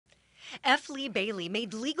F. Lee Bailey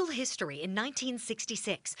made legal history in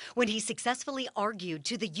 1966 when he successfully argued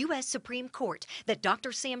to the U.S. Supreme Court that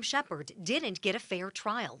Dr. Sam Shepard didn't get a fair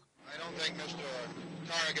trial. I don't think Mr.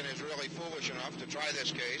 Corrigan is really foolish enough to try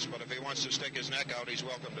this case, but if he wants to stick his neck out, he's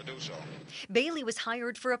welcome to do so. Bailey was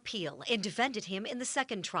hired for appeal and defended him in the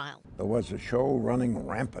second trial. There was a show running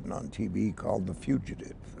rampant on TV called The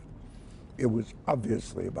Fugitive. It was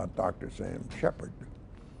obviously about Dr. Sam Shepard.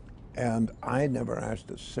 And I never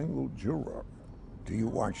asked a single juror, do you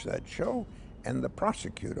watch that show? And the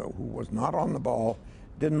prosecutor, who was not on the ball,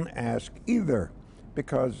 didn't ask either,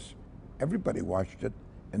 because everybody watched it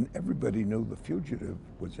and everybody knew the fugitive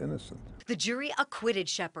was innocent. The jury acquitted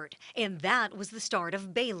Shepard, and that was the start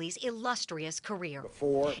of Bailey's illustrious career.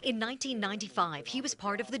 In 1995, he was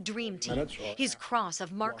part of the Dream Team. His cross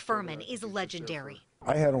of Mark Furman is legendary.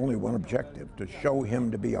 I had only one objective, to show him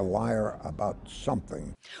to be a liar about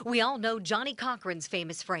something. We all know Johnny Cochran's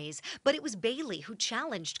famous phrase, but it was Bailey who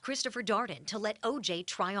challenged Christopher Darden to let O.J.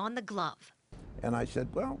 try on the glove. And I said,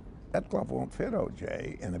 well, that glove won't fit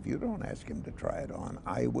O.J., and if you don't ask him to try it on,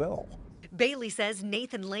 I will. Bailey says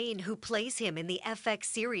Nathan Lane, who plays him in the FX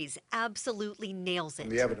series, absolutely nails it.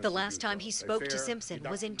 The last time he spoke to Simpson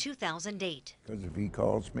was in 2008. Because if he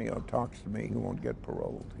calls me or talks to me, he won't get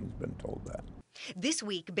paroled. He's been told that. This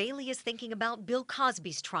week, Bailey is thinking about Bill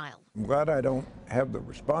Cosby's trial. I'm glad I don't have the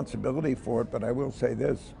responsibility for it, but I will say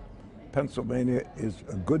this. Pennsylvania is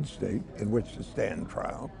a good state in which to stand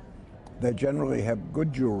trial. They generally have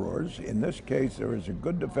good jurors. In this case, there is a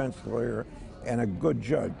good defense lawyer and a good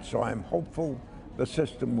judge, so I'm hopeful the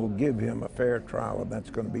system will give him a fair trial, and that's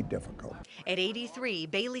going to be difficult. At 83,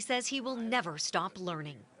 Bailey says he will never stop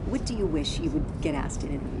learning. What do you wish you would get asked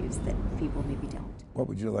in interviews that people maybe don't? What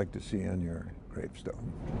would you like to see on your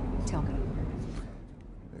gravestone? Tell me.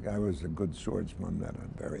 The guy was a good swordsman and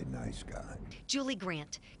a very nice guy. Julie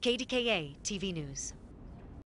Grant, KDKA-TV News.